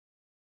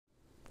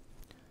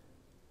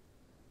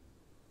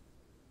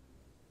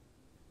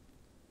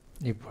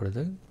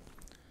இப்பொழுது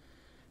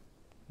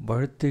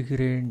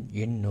வழுத்துகிறேன்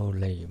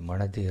இந்நூலை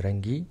மனது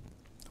இறங்கி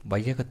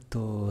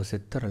வையகத்தோ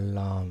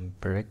சித்தரெல்லாம்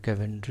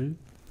பிழைக்கவென்று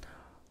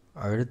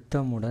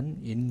அழுத்தமுடன்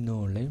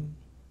இந்நூலை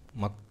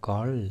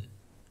மக்காள்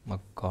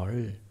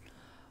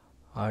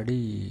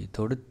அடி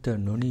தொடுத்த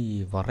நுனி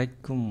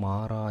வரைக்கும்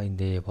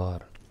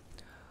ஆராய்ந்தேவார்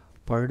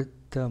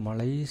பழுத்த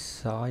மலை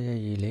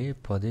சாயையிலே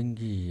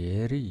பதுங்கி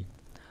ஏறி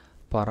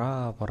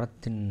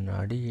பராபரத்தின்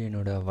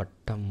அடியேனுட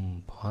வட்டம்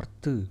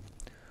பார்த்து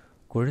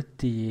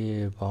கொளுத்தியே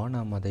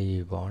வானமதை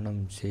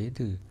வானம்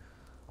செய்து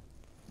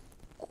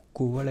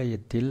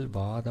குவலயத்தில்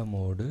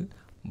வாதமோடு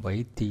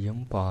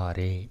வைத்தியம்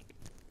பாரே.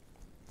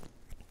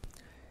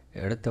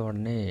 எடுத்த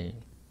உடனே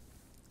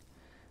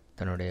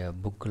தன்னுடைய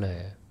புக்கில்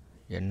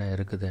என்ன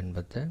இருக்குது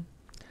என்பதை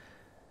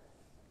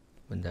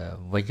இந்த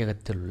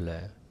வையகத்தில் உள்ள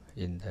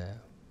இந்த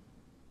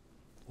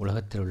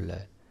உலகத்தில் உள்ள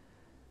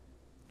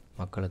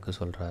மக்களுக்கு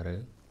சொல்கிறாரு.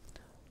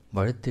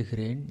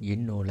 வழுத்துகிறேன்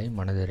இந்நூலை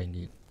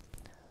மனதிறங்கி,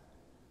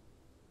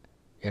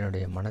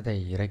 என்னுடைய மனதை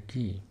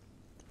இறக்கி,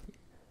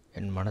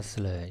 என்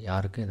மனசில்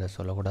யாருக்கும் இதை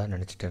சொல்லக்கூடாதுன்னு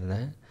நினச்சிட்டு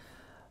இருந்தேன்.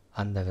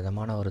 அந்த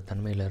விதமான ஒரு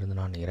தன்மையிலிருந்து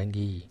நான்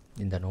இறங்கி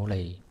இந்த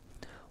நூலை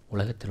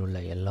உலகத்தில் உள்ள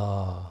எல்லா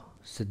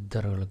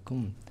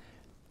சித்தர்களுக்கும்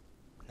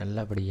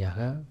நல்லபடியாக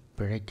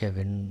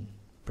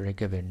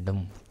பிழைக்க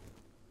வேண்டும்.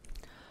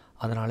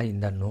 அதனால்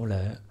இந்த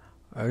நூலை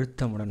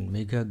அழுத்தமுடன்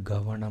மிக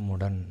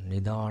கவனமுடன்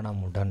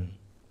நிதானமுடன்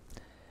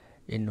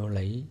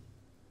இந்நூலை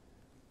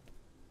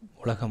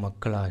உலக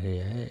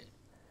மக்களாகிய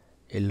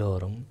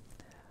எல்லோரும்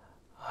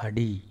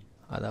அடி,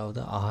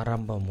 அதாவது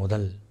ஆரம்பம்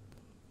முதல்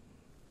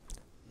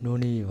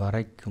நுனி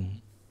வரைக்கும்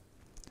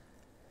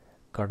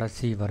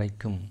கடைசி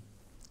வரைக்கும்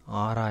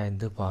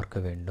ஆராய்ந்து பார்க்க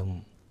வேண்டும்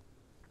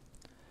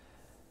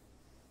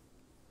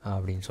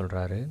அப்படின்னு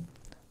சொல்கிறாரு.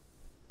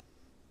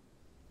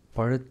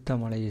 பழுத்த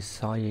மலை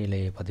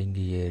சாயையிலே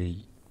பதுங்கி ஏறி,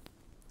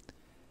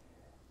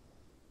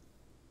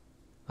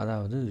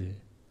 அதாவது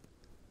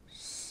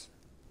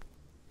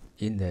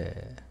இந்த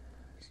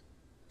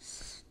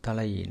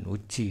தலையின்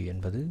உச்சி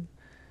என்பது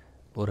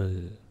ஒரு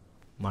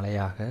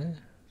மலையாக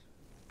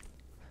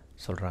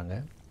சொல்கிறாங்க.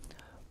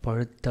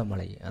 பழுத்த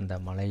மலை, அந்த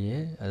மலையே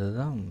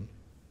அதுதான்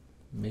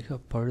மிக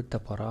பழுத்த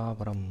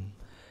பராபரம்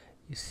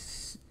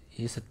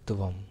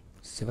ஈசத்துவம்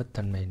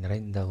சிவத்தன்மை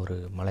நிறைந்த ஒரு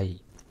மலை.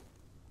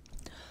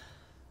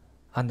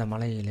 அந்த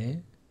மலையிலே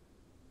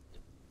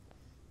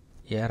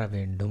ஏற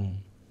வேண்டும்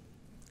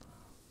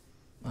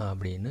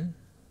அப்படின்னு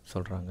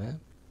சொல்கிறாங்க.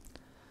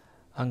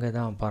 அங்கே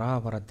தான்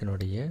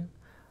பராபரத்தினுடைய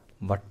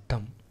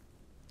வட்டம்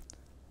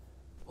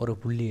ஒரு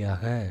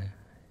புள்ளியாக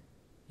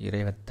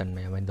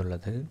இறைவத்தன்மை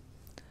அமைந்துள்ளது.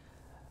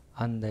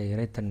 அந்த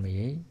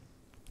இறைத்தன்மையை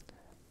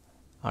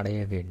அடைய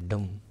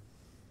வேண்டும்.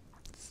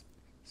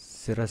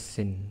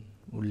 சிரசின்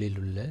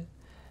உள்ளிலுள்ள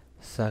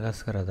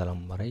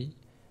சகஸ்கரதலம் வரை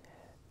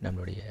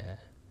நம்முடைய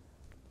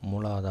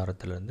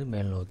மூலாதாரத்திலிருந்து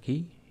மேல் நோக்கி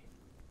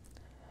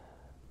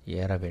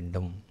ஏற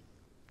வேண்டும்.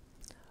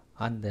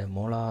 அந்த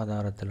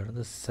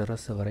மூலாதாரத்திலிருந்து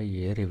சிரசு வரை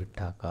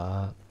ஏறிவிட்டாக்கா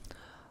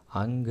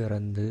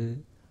அங்கிருந்து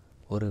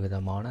ஒரு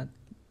விதமான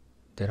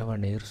திரவ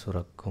நீர்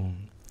சுரக்கும்.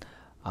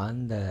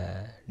 அந்த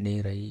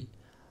நீரை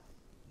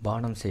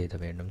பானம் செய்த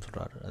வேண்டும்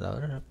சொல்கிறார்.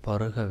 அதாவது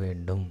பருக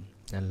வேண்டும்,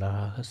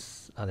 நன்றாக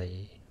அதை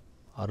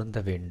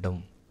அருந்த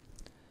வேண்டும்.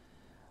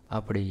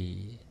 அப்படி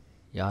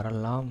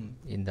யாரெல்லாம்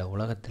இந்த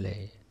உலகத்திலே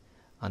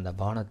அந்த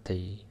பானத்தை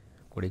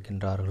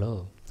குடிக்கின்றார்களோ,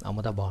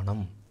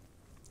 அமுதபானம்,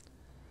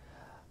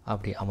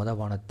 அப்படி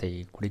அமுதபானத்தை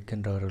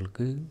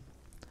குடிக்கின்றவர்களுக்கு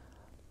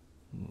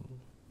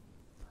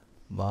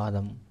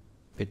வாதம்,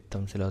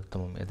 பித்தம்,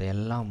 சிலோத்தமம்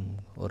இதையெல்லாம்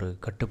ஒரு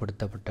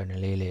கட்டுப்படுத்தப்பட்ட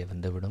நிலையிலே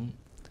வந்துவிடும்.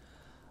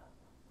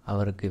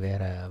 அவருக்கு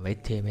வேறு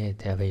வைத்தியமே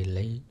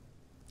தேவையில்லை.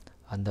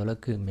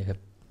 அந்தளவுக்கு மிக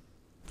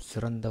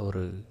சிறந்த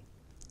ஒரு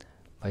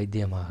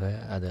வைத்தியமாக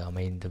அது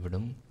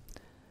அமைந்துவிடும்.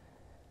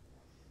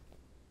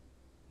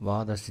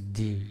 வாத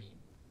சித்தி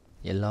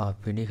எல்லா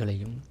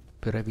பிணிகளையும்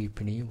பிறவி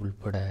பிணி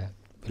உள்பட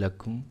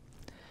விளக்கும்.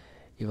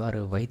 இவ்வாறு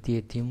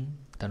வைத்தியத்தையும்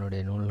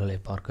தன்னுடைய நூல்களை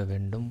பார்க்க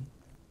வேண்டும்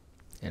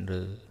என்று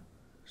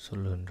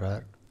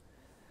சொல்லுகின்றார்.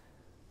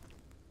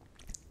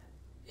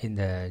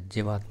 இந்த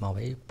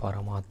ஜீவாத்மாவை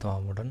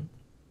பரமாத்மாவுடன்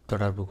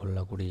தொடர்பு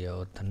கொள்ளக்கூடிய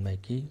ஒரு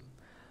தன்மைக்கு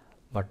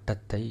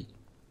வட்டத்தை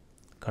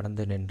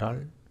கடந்து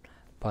நின்றால்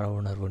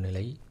பரவுணர்வு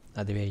நிலை,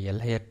 அதுவே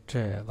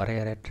எல்லையற்ற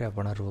வரையறையற்ற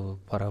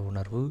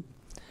பரவுணர்வு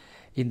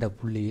இந்த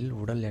புள்ளியில்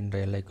உடல் என்ற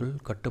எல்லைக்குள்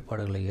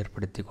கட்டுப்பாடுகளை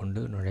ஏற்படுத்தி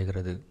கொண்டு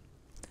நுழைகிறது.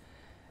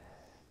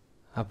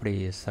 அப்படி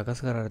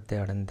சகஸ்கரத்தை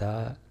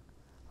அடைந்தால்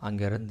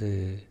அங்கிருந்து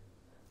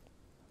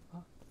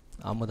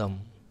அமுதம்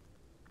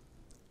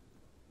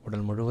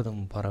உடல்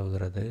முழுவதும்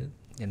பரவுகிறது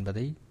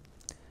என்பதை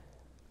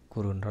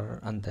கூறுகின்றார்.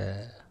 அந்த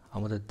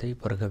அமுதத்தை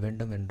பருக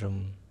வேண்டும்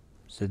என்றும்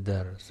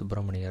சித்தர்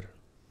சுப்பிரமணியர்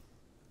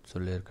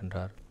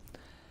சொல்லியிருக்கின்றார்.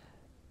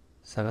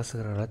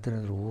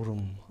 சகஸ்கரத்தினர்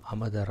ஊறும்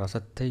அமுத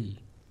ரசத்தை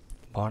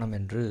பானம்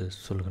என்று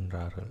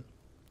சொல்கின்றார்கள்.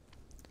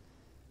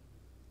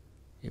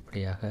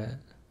 இப்படியாக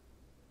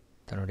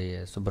தன்னுடைய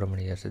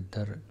சுப்பிரமணியர்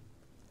சித்தர்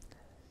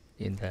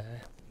இந்த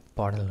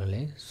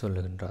பாடல்களை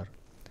சொல்லுகின்றார்.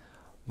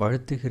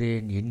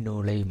 வழுத்துகிறேன்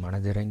இந்நூலை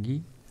மனதிறங்கி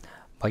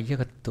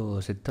பையகத்தோ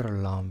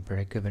சித்தரெல்லாம்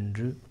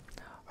பிழைக்கவென்று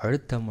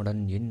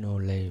அழுத்தமுடன்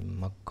இந்நூலை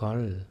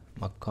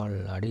மக்கால்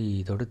அடி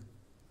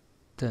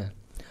தொடுத்த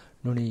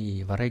நுனி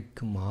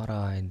வரைக்கும்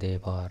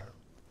ஆராய்ந்தேவார்.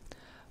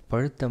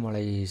 பழுத்த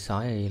மலை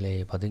சாயையிலே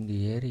பதுங்கி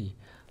ஏறி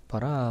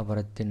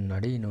பராபரத்தின்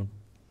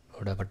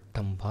அடியினோட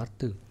வட்டம்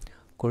பார்த்து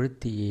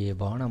கொளுத்தியே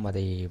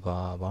பானமதை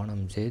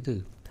பானம் செய்து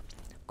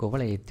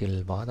குவலயத்தில்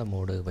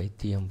வாதமோடு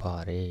வைத்தியம்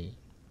பாரே.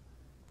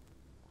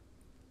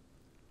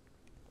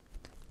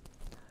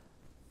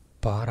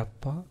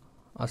 பாரப்பா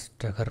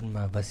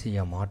அஷ்டகர்ம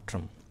வசிய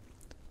மாற்றம்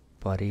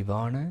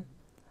பரிவான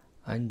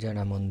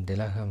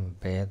அஞ்சனமுந்திலகம்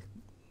பெயர்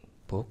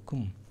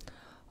போக்கும்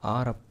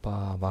ஆரப்பா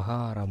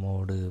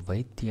வகாரமோடு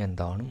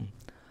வைத்தியந்தானும்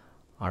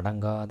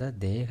அடங்காத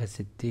தேக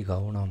சித்தி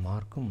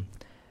கவுனமார்க்கும்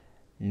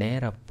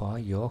நேரப்பா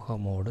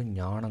யோகமோடு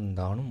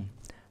ஞானந்தானும்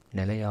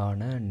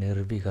நிலையான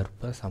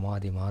நிர்விகற்ப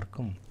சமாதி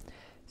மார்க்கும்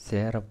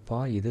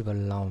சேரப்பா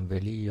இதுவெல்லாம்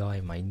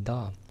வெளியாய்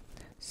மைந்தா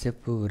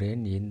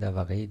செப்புகிறேன் இந்த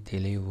வகை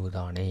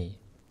தெளிவுதானே.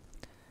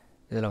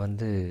 இதில்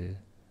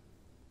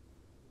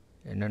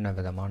என்னென்ன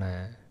விதமான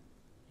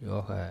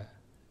யோக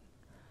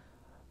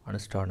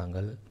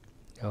அனுஷ்டானங்கள்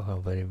யோக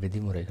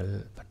விதிமுறைகள்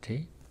பற்றி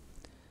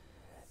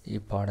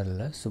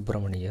இப்பாடலில்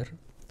சுப்பிரமணியர்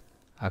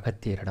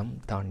அகத்தியரிடம்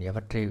தான்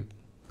எவற்றை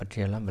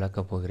பற்றியெல்லாம்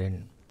விளக்கப் போகிறேன்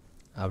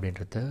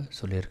அப்படின்றத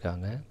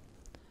சொல்லியிருக்காங்க.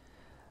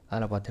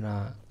 அதில் பார்த்தீங்கன்னா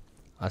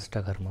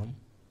அஷ்டகர்மம்,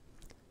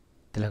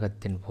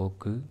 திலகத்தின்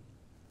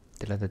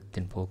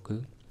போக்கு,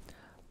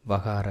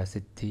 வகார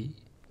சித்தி,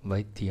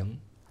 வைத்தியம்,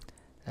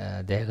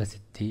 தேக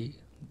சித்தி,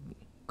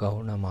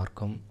 கவுன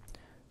மார்க்கம்,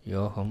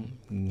 யோகம்,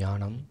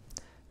 ஞானம்,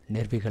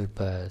 நிர்விகல்ப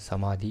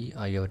சமாதி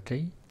ஆகியவற்றை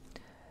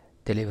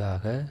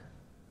தெளிவாக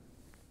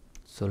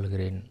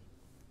சொல்கிறேன்.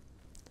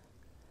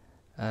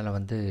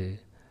 அதில்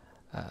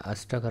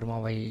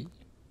அஷ்டகர்மாவை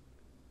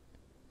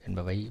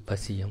என்பவை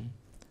வசியம்,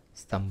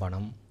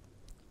 ஸ்தம்பனம்,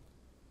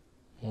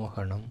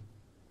 மோகனம்,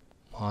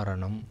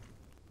 மாரணம்,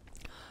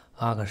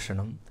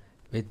 ஆகர்ஷணம்,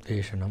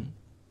 வித்வேஷனம்,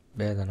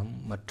 வேதனம்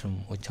மற்றும்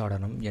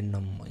உச்சாடனம்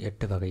என்னும்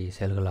 8 வகை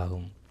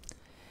செயல்களாகும்.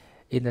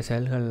 இந்த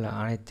செயல்கள்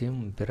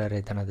அனைத்தையும் பிறரை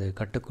தனது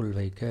கட்டுக்குள்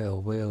வைக்க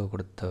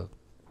உபயோகப்படுத்த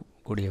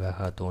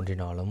கூடியவாக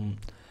தோன்றினாலும்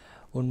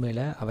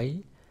உண்மையில் அவை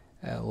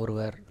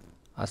ஒருவர்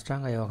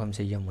அஷ்டாங்க யோகம்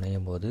செய்ய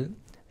முனையும் போது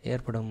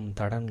ஏற்படும்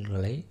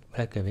தடங்கல்களை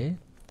விளக்கவே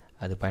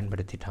அது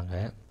பயன்படுத்திட்டாங்க.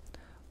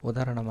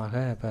 உதாரணமாக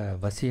இப்போ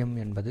வசியம்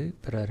என்பது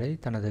பிறரை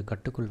தனது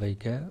கட்டுக்குள்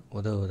வைக்க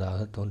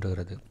உதவுவதாக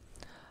தோன்றுகிறது.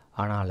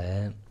 ஆனால்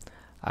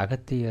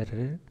அகத்தியர்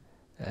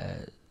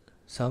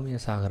சௌமிய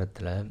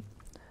சாகரத்தில்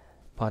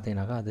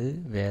பார்த்தீங்கன்னாக்கா அது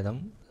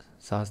வேதம்,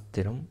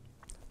 சாஸ்திரம்,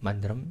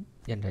 மந்திரம்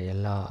என்ற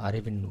எல்லா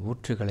அறிவின்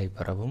ஊற்றுகளை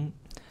பெறவும்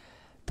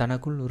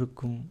தனக்குள்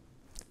இருக்கும்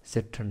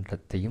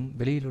சிற்றண்டத்தையும்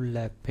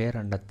வெளியிலுள்ள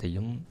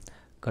பேரண்டத்தையும்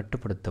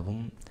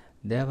கட்டுப்படுத்தவும்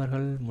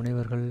தேவர்கள்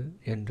முனிவர்கள்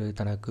என்று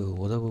தனக்கு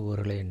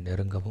உதவுபவர்களை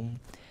நெருங்கவும்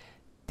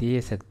தீய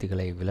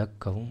சக்திகளை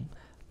விலக்கவும்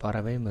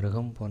பறவை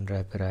மிருகம்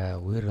போன்ற பிற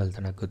உயிர்கள்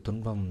தனக்கு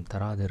துன்பம்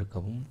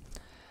தராதிருக்கவும்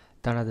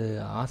தனது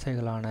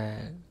ஆசைகளான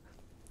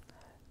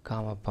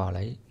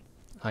காமப்பாலை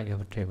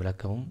ஆகியவற்றை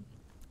விளக்கவும்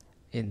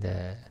இந்த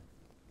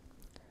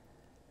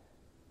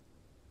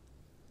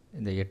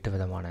 8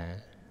 விதமான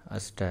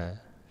அஷ்ட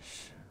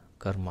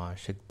கர்மா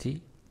சக்தி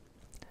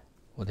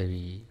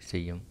உதவி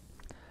செய்யும்.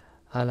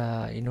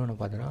 அதில் இன்னொன்று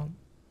பார்த்தீங்கன்னா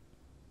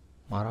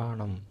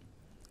மரணம்,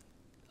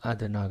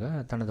 அதுனாக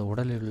தனது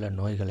உடலில் உள்ள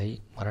நோய்களை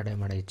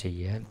மரணமடை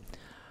செய்ய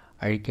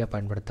அழிக்க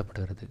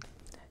பயன்படுத்தப்படுகிறது.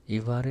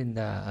 இவ்வாறு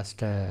இந்த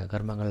அஷ்ட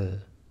கர்மங்கள்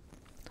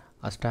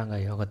அஷ்டாங்க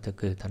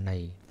யோகத்துக்கு தன்னை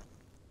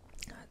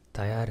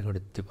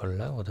தயார்படுத்திக் கொள்ள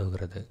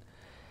உதவுகிறது.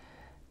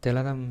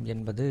 திலகம்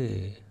என்பது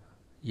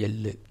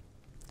எள்ளு.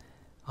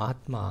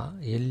 ஆத்மா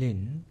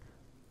எள்ளின்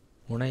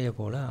முனைய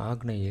போல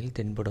ஆக்னையில்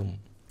தென்படும்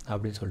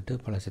அப்படின்னு சொல்லிட்டு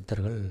பல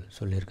சித்தர்கள்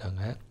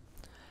சொல்லியிருக்காங்க.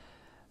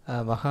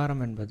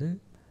 வகாரம் என்பது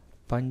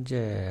பஞ்ச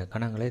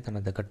கணங்களை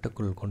தனது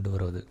கட்டுக்குள் கொண்டு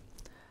வருவது.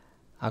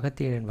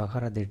 அகத்தியரின்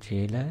வகார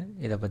தீட்சையில்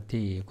இதை பற்றி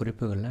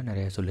குறிப்புகளில்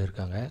நிறைய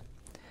சொல்லியிருக்காங்க.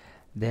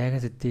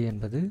 தேகசித்தி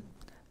என்பது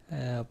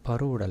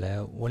பரு உடலை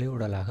ஒளி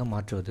உடலாக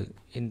மாற்றுவது.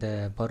 இந்த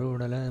பரு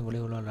உடலை ஒளி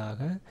உடலாக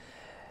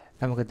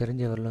நமக்கு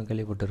தெரிஞ்சவர்களும்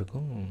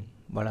கேள்விப்பட்டிருக்கும்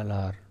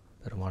வள்ளலார்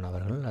பெருமான்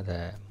அவர்கள் அதை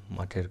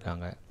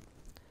மாற்றியிருக்காங்க.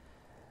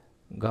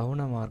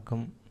 கவுன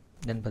மார்க்கம்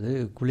என்பது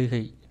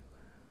குளிகை,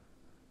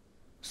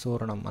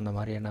 சூரணம் அந்த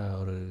மாதிரியான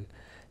ஒரு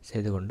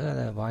செய்து கொண்டு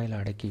அதை வாயில்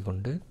அடக்கி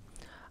கொண்டு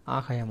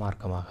ஆகாய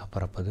மார்க்கமாக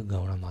பறப்பது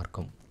கவுன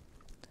மார்க்கம்.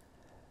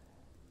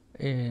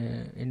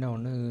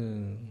 இன்னொன்று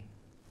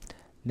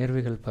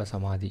நிர்விகல்ப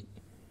சமாதி.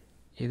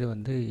 இது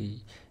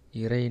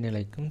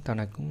இறைநிலைக்கும்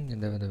தனக்கும்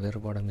எந்தவித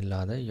வேறுபாடும்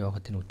இல்லாத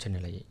யோகத்தின்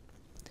உச்சநிலையை.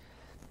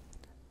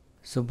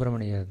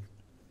 சுப்பிரமணியர்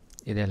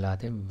இது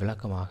எல்லாத்தையும்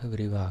விளக்கமாக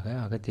விரிவாக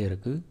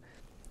அகத்தியருக்கு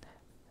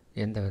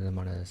எந்த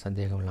விதமான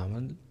சந்தேகம்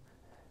இல்லாமல்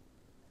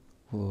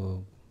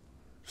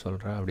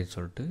சொல்கிறா அப்படின்னு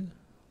சொல்லிட்டு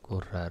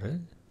கூறுறாரு.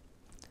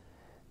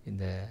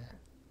 இந்த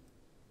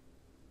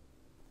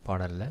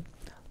பாடலில்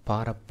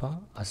பாரப்பா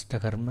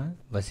அஷ்டகர்ம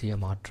வசிய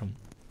மாற்றம்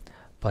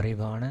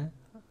பரிவான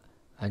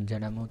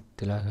அஞ்சனமு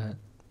திலத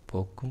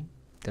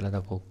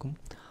போக்கும்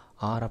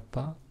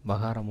ஆரப்பா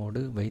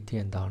வகாரமோடு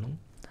வைத்தியந்தானும்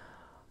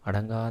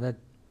அடங்காத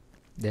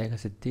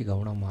தேகசித்தி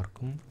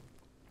கவனமார்க்கும்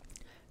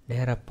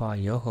நேரப்பா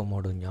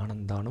யோகமோடு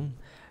ஞானந்தானும்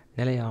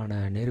நிலையான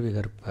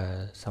நிர்விகற்ப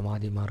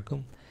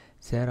சமாதிமார்க்கும்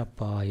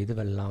சேரப்பா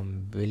இதுவெல்லாம்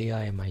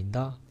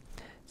வெளியாயமைந்தா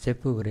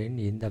செப்புகிறேன்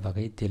இந்த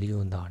வகை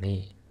தெளிவுந்தானே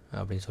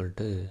அப்படின்னு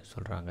சொல்லிட்டு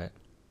சொல்கிறாங்க.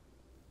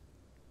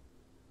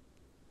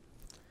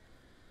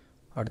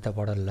 அடுத்த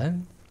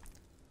பாடலில்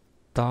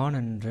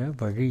தானென்ற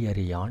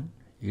வழியறியான்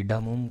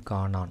இடமும்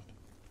காணான்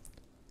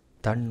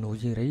தன்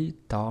உயிரை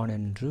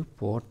தானென்று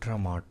போற்ற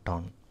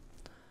மாட்டான்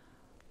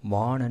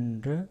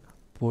வானென்ற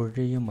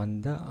பொழியும்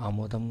அந்த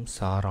அமுதம்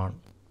சாரான்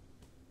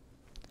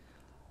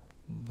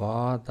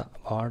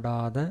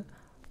வாடாத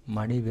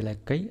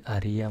மணிவிளக்கை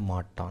அறிய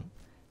மாட்டான்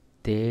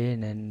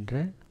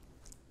தேனென்ற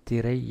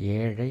திரை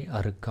ஏழை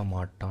அறுக்க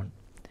மாட்டான்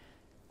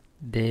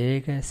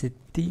தேக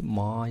சித்தி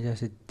மாய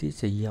சித்தி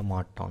செய்ய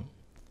மாட்டான்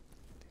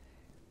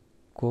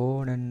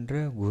கோனென்ற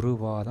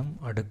குருவாதம்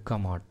அடுக்க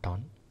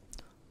மாட்டான்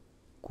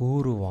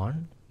கூறுவான்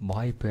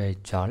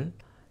வாய்ப்பேச்சால்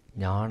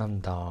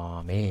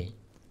ஞானந்தாமே.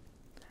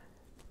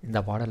 இந்த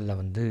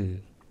பாடலில்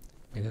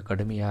மிக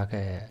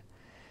கடுமையாக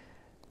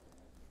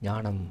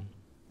ஞானம்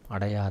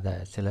அடையாத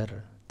சிலர்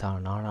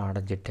நானும்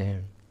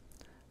அடைஞ்சிட்டேன்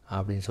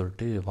அப்படின்னு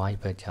சொல்லிட்டு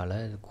வாய்ப்பேச்சால்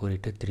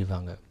கூறிட்டு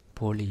திரிவாங்க.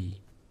 போலி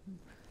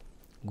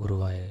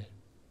குருவாய்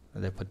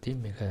அதை பற்றி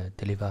மிக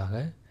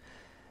தெளிவாக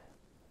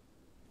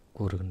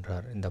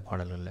கூறுகின்றார் இந்த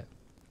பாடல்களில்.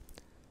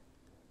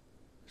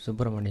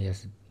 சுப்பிரமணிய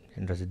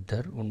என்ற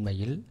சித்தர்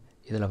உண்மையில்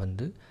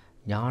இதில்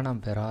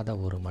ஞானம் பெறாத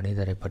ஒரு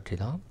மனிதரை பற்றி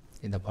தான்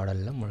இந்த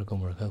பாடலில் முழுக்க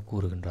முழுக்க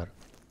கூறுகின்றார்.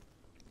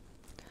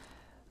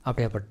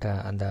 அப்படியாப்பட்ட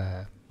அந்த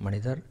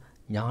மனிதர்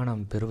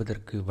ஞானம்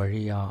பெறுவதற்கு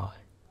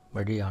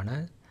வழியான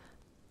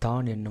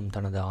தான் என்னும்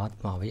தனது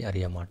ஆத்மாவை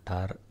அறிய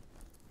மாட்டார்,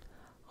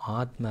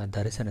 ஆத்ம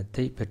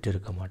தரிசனத்தை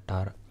பெற்றிருக்க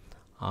மாட்டார்.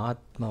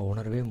 ஆத்ம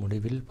உணர்வே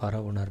முடிவில்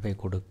பர உணர்வை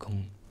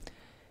கொடுக்கும்.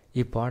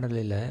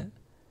 இப்பாடலில்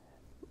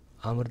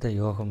அமிர்த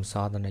யோகம்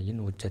சாதனையின்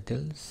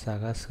உச்சத்தில்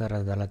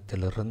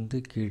சகசரதலத்திலிருந்து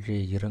கீழே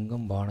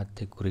இறங்கும்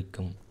வானத்தை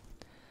குறிக்கும்.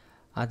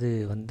 அது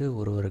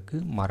ஒருவருக்கு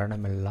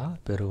மரணமில்லா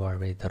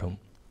பெருவாழ்வை தரும்.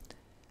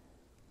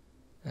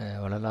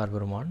 வள்ளலார்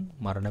பெருமான்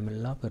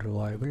மரணமில்லா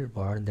பெருவாழ்வில்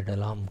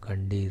வாழ்ந்திடலாம்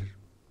கண்டீர்,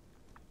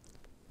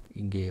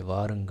 இங்கே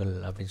வாருங்கள்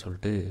அப்படின்னு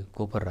சொல்லிட்டு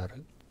கூப்பிட்றாரு.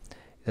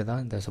 இதை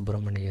தான் இந்த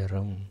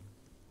சுப்பிரமணியரும்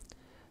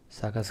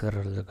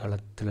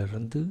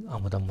சகசரதலத்திலிருந்து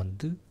அமுதம்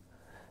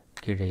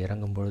கீழே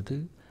இறங்கும் பொழுது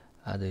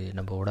அது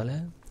நம்ம உடலை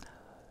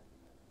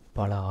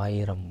பல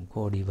ஆயிரம்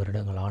கோடி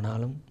வருடங்கள்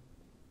ஆனாலும்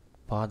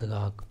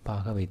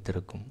பாதுகாப்பாக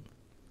வைத்திருக்கும்.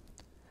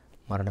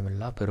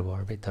 மரணமில்லா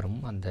பெருவாழ்வை தரும்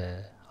அந்த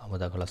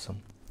அமுத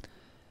கலசம்.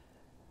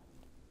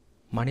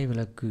 மணி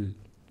விளக்கு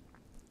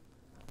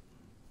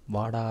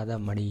வாடாத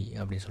மணி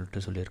அப்படின்னு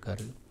சொல்லிட்டு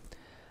சொல்லியிருக்காரு.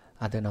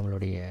 அது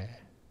நம்மளுடைய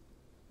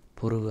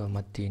புருவ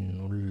மத்தியின்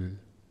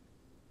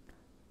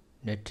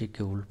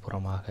நெற்றிக்கு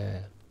உள்புறமாக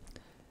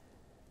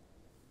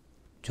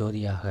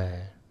ஜோதியாக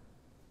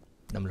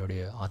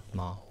நம்மளுடைய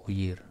ஆத்மா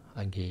உயிர்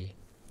அங்கே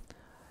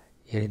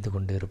எரிந்து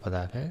கொண்டு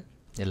இருப்பதாக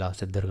எல்லா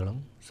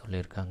சித்தர்களும்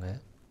சொல்லியிருக்காங்க.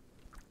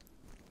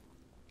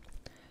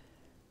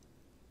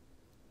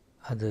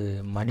 அது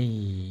மணி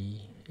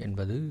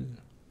என்பது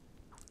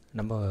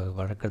நம்ம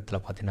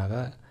வழக்கத்தில்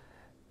பார்த்திங்கனாக்கா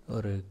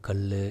ஒரு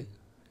கல்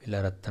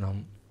இல்லை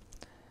ரத்தனம்,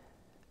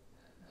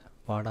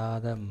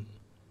 வாடாத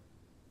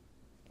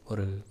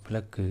ஒரு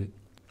விளக்கு,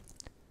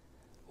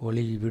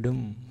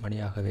 ஒளிவிடும்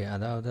மணியாகவே,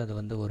 அதாவது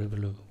அது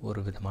ஒரு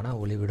விதமான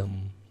ஒளிவிடும்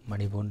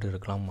மணி போன்று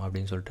இருக்கலாம்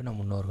அப்படின்னு சொல்லிட்டு நம்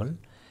முன்னோர்கள்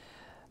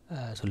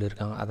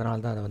சொல்லியிருக்காங்க.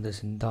 அதனால தான் அதை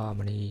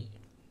சிந்தாமணி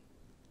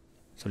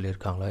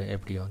சொல்லியிருக்காங்களோ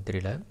எப்படியோ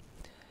தெரியல.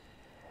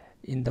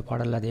 இந்த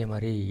பாடல் அதே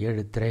மாதிரி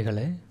 7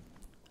 திரைகளை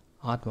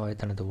ஆத்மாவை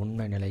தனது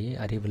உண்மை நிலையை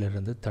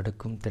அறிவிலிருந்து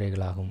தடுக்கும்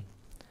திரைகளாகும்.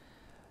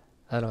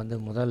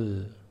 அதில் முதல்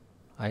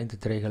 5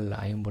 திரைகள்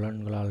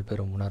ஐம்புலன்களால்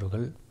பெறும்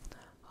உணர்வுகள்,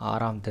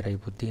 6ஆம் திரை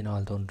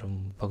புத்தியினால் தோன்றும்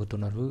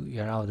பகுத்துணர்வு,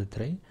 7வது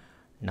திரை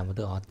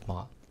நமது ஆத்மா.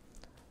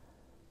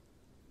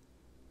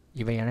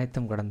 இவை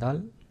அனைத்தும்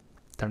கடந்தால்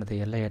தனது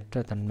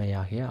எல்லையற்ற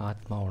தன்மையாகிய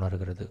ஆத்மா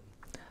உணர்கிறது.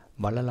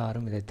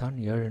 வள்ளலாரும் இதைத்தான்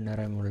 7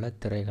 நிறமுள்ள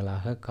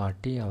திரைகளாக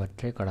காட்டி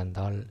அவற்றை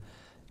கடந்தால்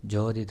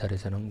ஜோதி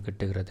தரிசனம்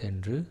கிட்டுகிறது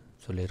என்று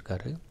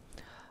சொல்லியிருக்காரு.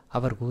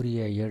 அவர் கூறிய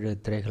 7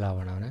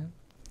 திரைகளாவன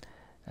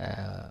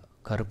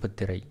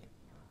கருப்புத்திரை.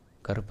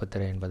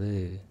 கருப்புத்திரை என்பது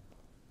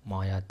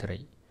மாயாத்திரை.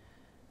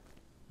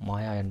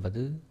 மாயா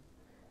என்பது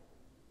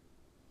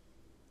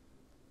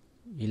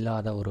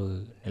இல்லாத ஒரு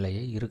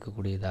நிலையை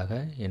இருக்கக்கூடியதாக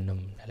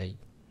என்னும் நிலை,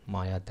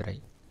 மாயாத்திரை.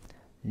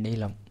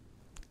 நீலம்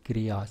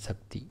கிரியா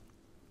சக்தி.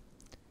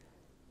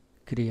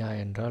 கிரியா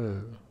என்றால்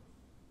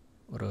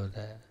ஒரு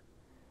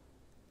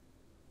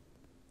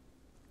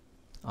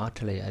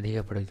ஆற்றலை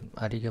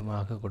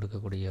அதிகமாக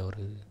கொடுக்கக்கூடிய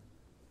ஒரு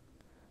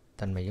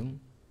தன்மையும்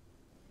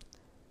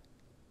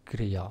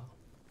கிரியா.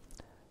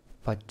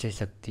 பச்சை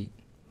சக்தி,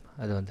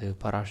 அது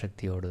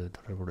பராசக்தியோடு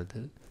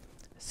தொடர்புடையது.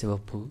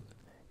 சிவப்பு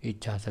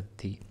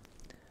இச்சாசக்தி,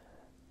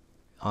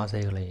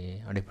 ஆசைகளை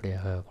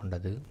அடிப்படையாக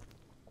கொண்டது.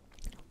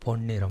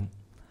 பொன்னிறம்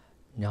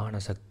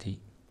ஞானசக்தி.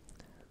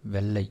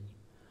 வெள்ளை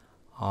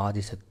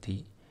ஆதிசக்தி.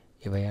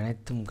 இவை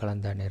அனைத்தும்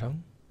கலந்த நிறம்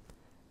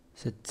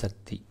சித்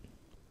சக்தி.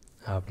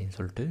 அப்படின்னு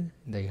சொல்லிட்டு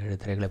இந்த 7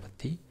 திரைகளை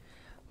பற்றி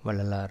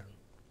வள்ளலார்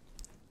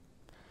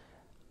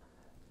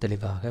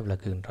தெளிவாக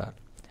விளக்குகின்றார்.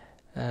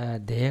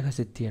 தேக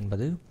சித்தி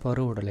என்பது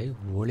பரு உடலை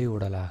ஒளி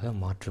உடலாக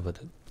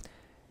மாற்றுவது.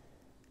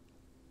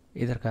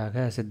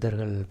 இதற்காக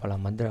சித்தர்கள் பல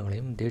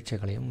மந்திரங்களையும்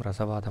தீட்சைகளையும்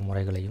ரசவாத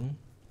முறைகளையும்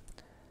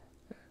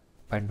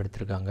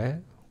பயன்படுத்தியிருக்காங்க,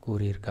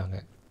 கூறியிருக்காங்க.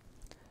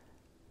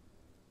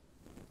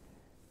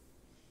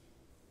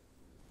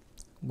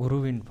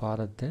 குருவின்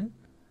பாதத்தை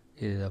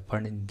இதை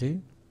பணிந்து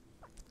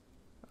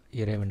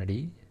இறைவனடி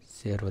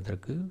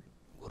சேர்வதற்கு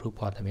குரு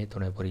பாதமே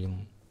துணை புரியும்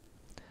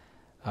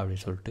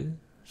அப்படின்னு சொல்லிட்டு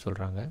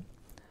சொல்கிறாங்க.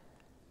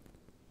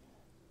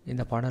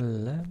 இந்த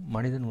பாடலில்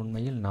மனிதன்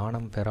உண்மையில்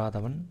நாணம்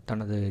பெறாதவன்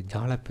தனது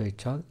ஜால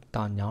பேச்சால்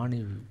தான் ஞானி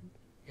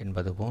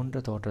என்பது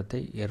போன்ற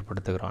தோற்றத்தை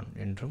ஏற்படுத்துகிறான்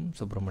என்றும்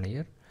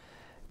சுப்பிரமணியர்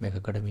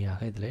மிக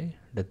கடுமையாக இதில்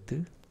எடுத்து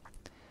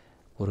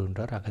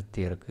கூறுகின்றார்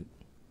அகத்தியருக்கு.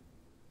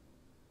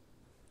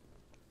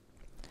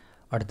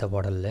 அடுத்த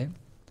பாடலில்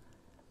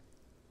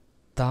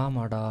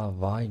தாமடா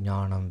வாய்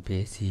ஞானம்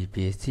பேசி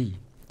பேசி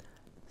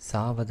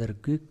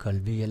சாவதற்கு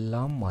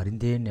கல்வியெல்லாம்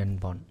அறிந்தேன்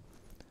என்பான்.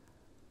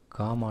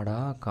 காமடா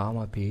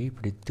காமபேயை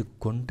பிடித்து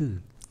கொண்டு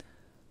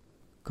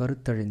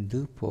கருத்தழிந்து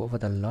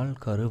போவதல்லால்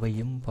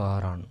கருவையும்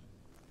பாரான்.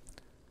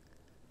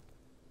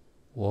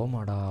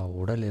 ஓமடா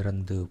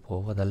உடலிறந்து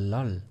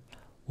போவதல்லால்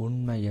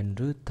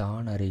உண்மையென்று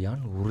தான்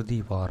அறியான் உறுதி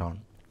பாரான்.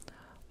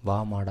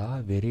 வாமடா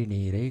வெறி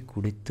நீரை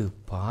குடித்து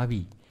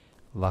பாவி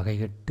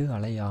வகைகட்டு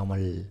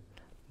அலையாமல்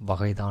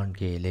வகைதான்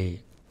கேளே.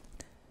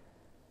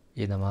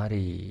 இந்த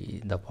மாதிரி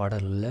இந்த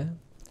பாடலில்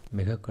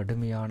மிக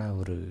கடுமையான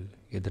ஒரு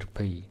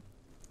எதிர்ப்பை,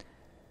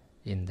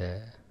 இந்த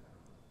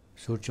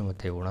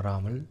சூட்சுமத்தை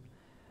உணராமல்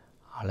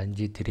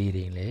அலைஞ்சி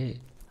திரிகிறீங்களே,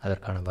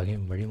 அதற்கான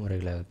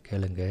வழிமுறைகளை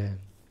கேளுங்க.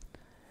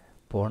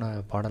 போன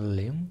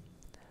பாடல்லையும்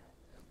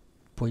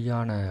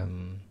பொய்யான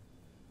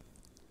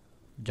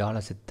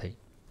ஜாலசித்தை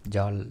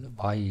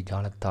வாய்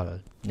ஜாலத்தால்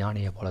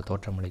ஞானியை போல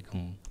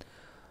தோற்றமளிக்கும்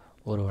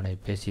ஒருவனை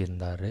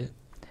பேசியிருந்தார்.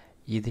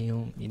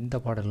 இதையும் இந்த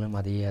பாடலும்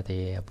அதையே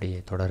அப்படியே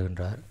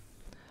தொடர்கின்றார்.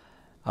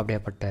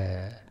 அப்படியாப்பட்ட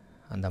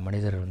அந்த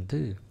மனிதர்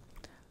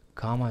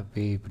காம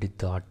பேய்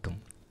பிடித்து ஆட்டும்.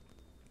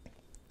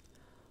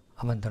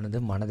 அவன் தனது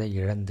மனதை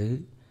இழந்து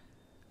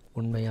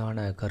உண்மையான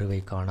கருவை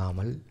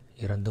காணாமல்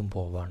இறந்தும்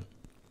போவான்.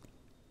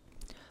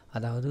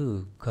 அதாவது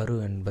கரு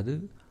என்பது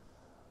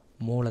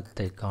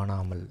மூலத்தை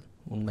காணாமல்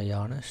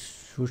உண்மையான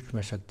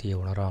சூட்ச்ம சக்தியை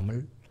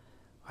உணராமல்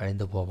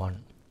அழிந்து போவான்.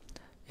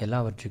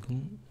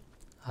 எல்லாவற்றுக்கும்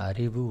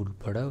அறிவு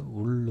உட்பட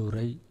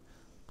உள்ளுரை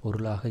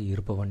பொருளாக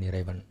இருப்பவன்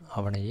இறைவன்.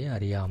 அவனையே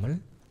அறியாமல்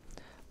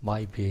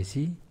வாய்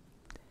பேசி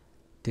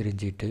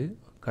திரிஞ்சிட்டு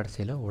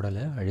கடைசியில்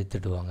உடலை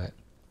அழித்திடுவாங்க.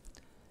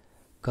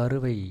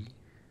 கருவை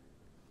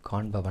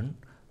காண்பவன்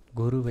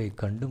குருவை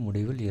கண்டு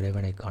முடிவில்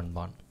இறைவனை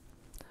காண்பான்.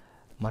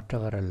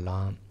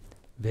 மற்றவரெல்லாம்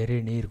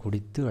வெறிநீர்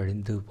குடித்து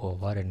அழிந்து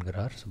போவார்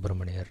என்கிறார்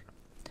சுப்பிரமணியர்.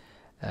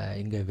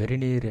 இங்கே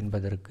வெறிநீர்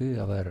என்பதற்கு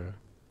அவர்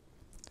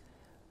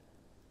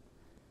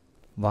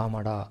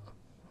வாமடா,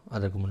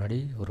 அதற்கு முன்னாடி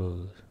ஒரு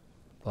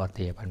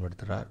வார்த்தையை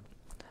பயன்படுத்துகிறார்.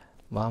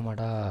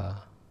 வாமடா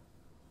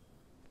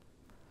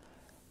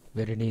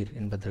வெறிநீர்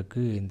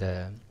என்பதற்கு இந்த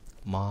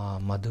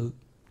மது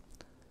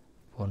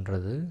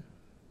போன்றது,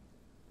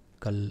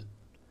 கல்,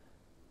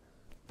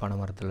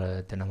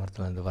 பனைமரத்தில் தென்னை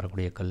மரத்துலேருந்து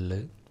வரக்கூடிய கல்,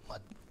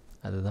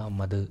 அதுதான்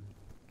மது.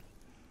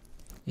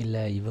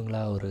 இல்லை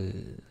இவங்களா ஒரு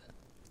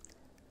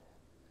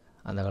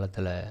அந்த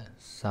காலத்தில்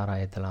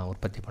சாராயத்தெல்லாம்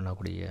உற்பத்தி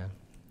பண்ணக்கூடிய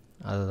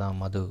அதுதான்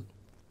மது,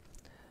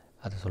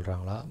 அதை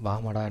சொல்கிறாங்களா?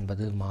 வாமடா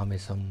என்பது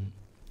மாமிசம்,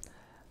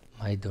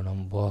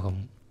 மைதுனம்,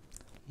 போகம்,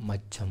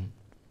 மச்சம்,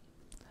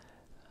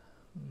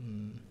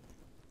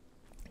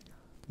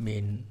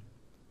 மீன்,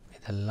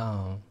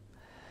 இதெல்லாம்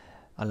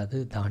அல்லது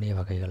தானிய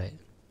வகைகளை,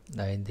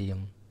 இந்த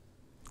ஐந்தையும்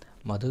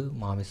மது,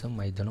 மாமிசம்,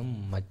 மைதுனம்,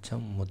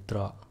 மச்சம்,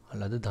 முத்ரா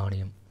அல்லது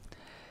தானியம்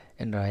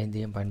என்ற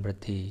ஐந்தையும்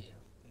பயன்படுத்தி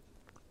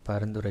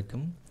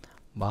பரிந்துரைக்கும்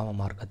வாம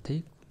மார்க்கத்தை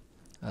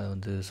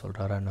அது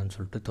சொல்கிறாரா என்னன்னு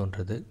சொல்லிட்டு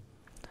தோன்றுறது.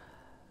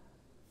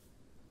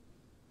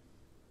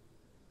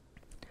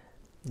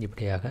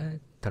 இப்படியாக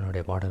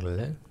தன்னுடைய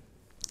பாடல்களில்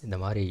இந்த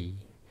மாதிரி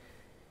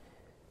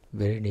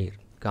வெறிநீர்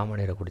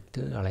காமநீரை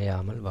குடித்து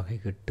அலையாமல் வகை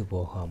கெட்டு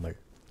போகாமல்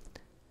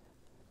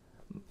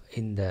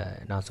இந்த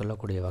நான்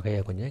சொல்லக்கூடிய வகையை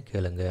கொஞ்சம்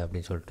கேளுங்க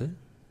அப்படின்னு சொல்லிட்டு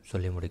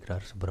சொல்லி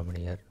முடிக்கிறார்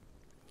சுப்பிரமணியர்.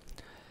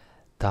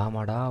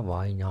 தாமடா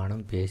வாய்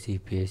ஞானம் பேசி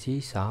பேசி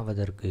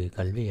சாவதற்கு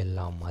கல்வி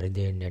எல்லாம்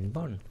அறிந்தேன்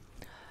என்பான்.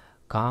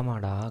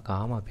 காமடா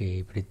காமபேயை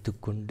பிடித்து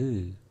கொண்டு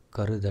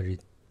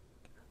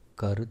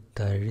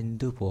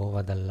கருத்தழிந்து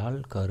போவதல்லால்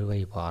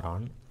கருவை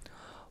பாரான்.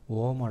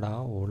 ஓமடா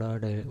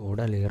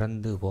உடல்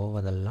இறந்து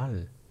போவதல்லால்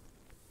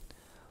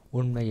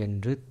உண்மை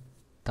என்று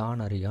தான்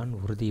அறியான்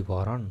உறுதி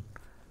பாரான்.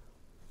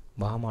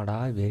 வாமடா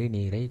வெறி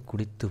நீரை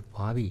குடித்து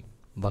பாவி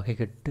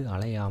வகைகட்டு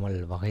அலையாமல்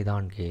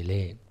வகைதான்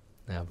கேளே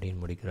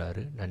அப்படின்னு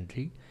முடிக்கிறாரு.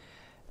 நன்றி.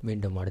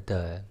 மீண்டும் அடுத்த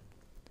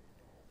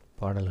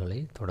பாடல்களை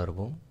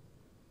தொடர்வோம்.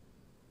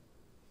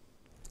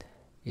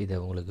 இதை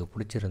உங்களுக்கு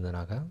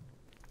பிடிச்சிருந்தனாக்கா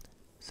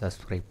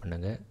சப்ஸ்கிரைப்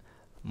பண்ணுங்கள்.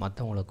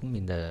 மற்றவங்களுக்கும்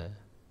இந்த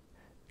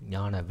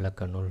ஞான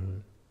விளக்க நூல்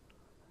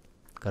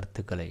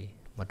கருத்துக்களை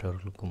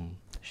மற்றவர்களுக்கும்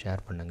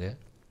ஷேர் பண்ணுங்கள்.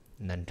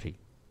 நன்றி.